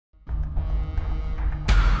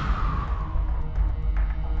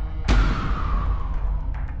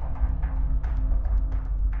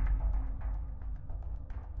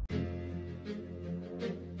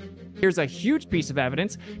Here's a huge piece of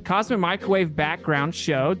evidence. Cosmic microwave background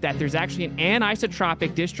showed that there's actually an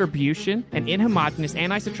anisotropic distribution, an inhomogeneous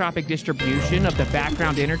anisotropic distribution of the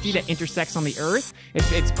background energy that intersects on the Earth.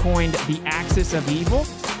 It's coined the axis of evil,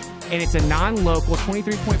 and it's a non-local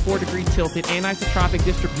 23.4 degree tilted anisotropic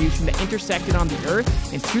distribution that intersected on the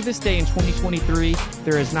Earth. And to this day in 2023,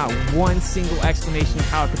 there is not one single explanation of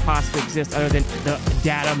how it could possibly exist other than the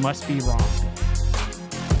data must be wrong.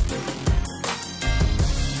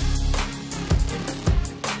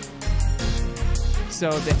 So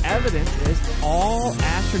the evidence is all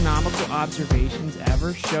astronomical observations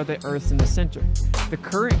ever show that Earth's in the center. The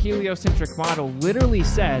current heliocentric model literally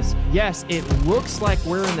says, yes, it looks like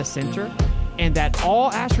we're in the center, and that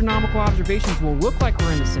all astronomical observations will look like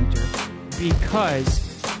we're in the center because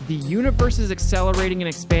the universe is accelerating and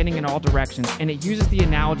expanding in all directions, and it uses the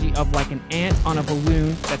analogy of like an ant on a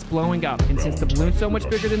balloon that's blowing up. And since the balloon's so much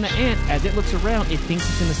bigger than the ant, as it looks around, it thinks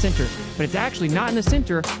it's in the center. But it's actually not in the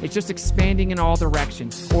center, it's just expanding in all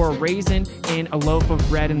directions. Or a raisin in a loaf of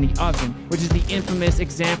bread in the oven, which is the infamous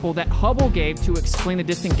example that Hubble gave to explain a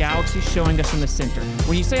distant galaxy showing us in the center.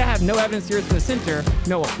 When you say I have no evidence the Earth's in the center,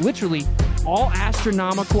 no, literally, all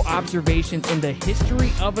astronomical observations in the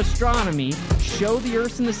history of astronomy show the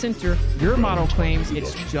Earth's in the center. Your model claims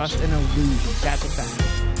it's just an illusion. That's a fact.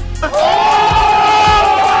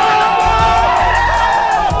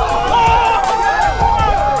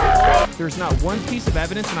 There's not one piece of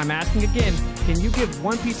evidence, and I'm asking again, can you give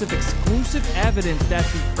one piece of exclusive evidence that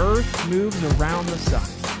the Earth moves around the sun?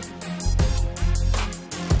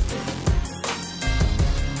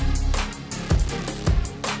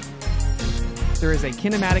 There is a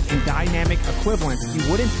kinematic and dynamic equivalence. You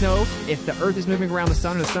wouldn't know if the Earth is moving around the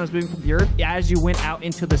sun or the sun is moving from the Earth as you went out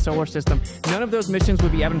into the solar system. None of those missions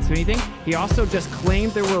would be evidence of anything. He also just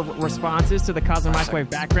claimed there were responses to the cosmic microwave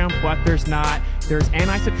background, but there's not. There's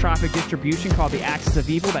anisotropic distribution called the axis of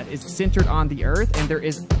evil that is centered on the Earth, and there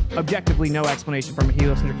is objectively no explanation from a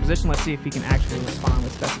heliocentric position. Let's see if he can actually respond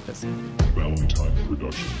with specificity. Valentine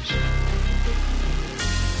Productions.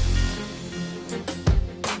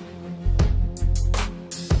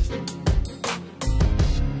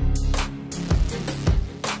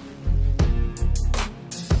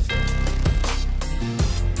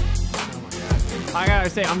 I gotta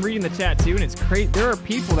say, I'm reading the chat too, and it's crazy. There are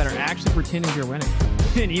people that are actually pretending you're winning,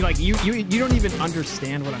 and you don't even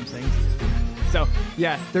understand what I'm saying to you. So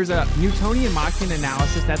yeah, there's a Newtonian-Machian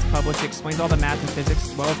analysis that's published. It explains all the math and physics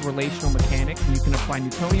as well as relational mechanics, and you can apply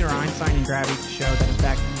Newtonian or Einstein in gravity to show that in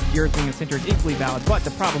fact the Earth being in the center is equally valid. But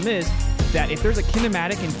the problem is that if there's a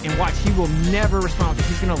kinematic, and watch, he will never respond.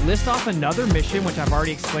 He's going to list off another mission, which I've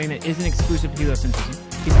already explained, that isn't exclusive to heliocentrism.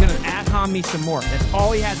 He's going to ad-hom me some more. That's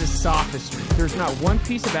all he has is sophistry. There's not one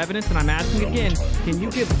piece of evidence, and I'm asking again, can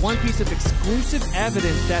you give one piece of exclusive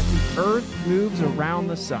evidence that the Earth moves around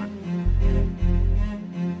the sun?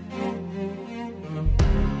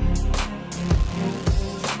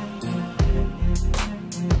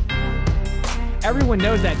 Everyone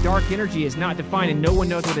knows that dark energy is not defined, and no one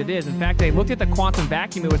knows what it is. In fact, they looked at the quantum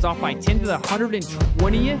vacuum. It was off by 10 to the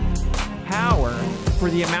 120th power for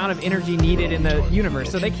the amount of energy needed in the universe.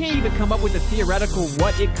 So they can't even come up with a theoretical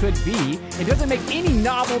what it could be. It doesn't make any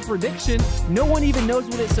novel prediction. No one even knows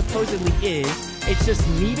what it supposedly is. It's just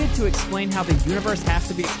needed to explain how the universe has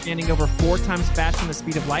to be expanding over 4 times faster than the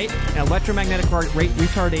speed of light. And electromagnetic rate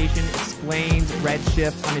retardation explains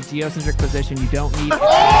redshift on a geocentric position. You don't need...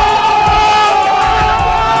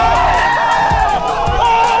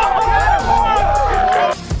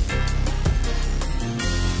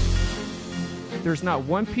 There's not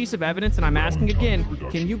one piece of evidence, and I'm asking again,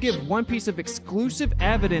 can you give one piece of exclusive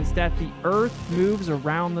evidence that the Earth moves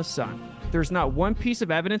around the sun? There's not one piece of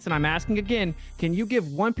evidence, and I'm asking again, can you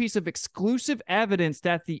give one piece of exclusive evidence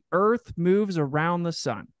that the Earth moves around the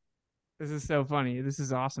sun? This is so funny. This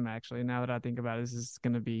is awesome, actually. Now that I think about it, this is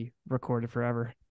going to be recorded forever.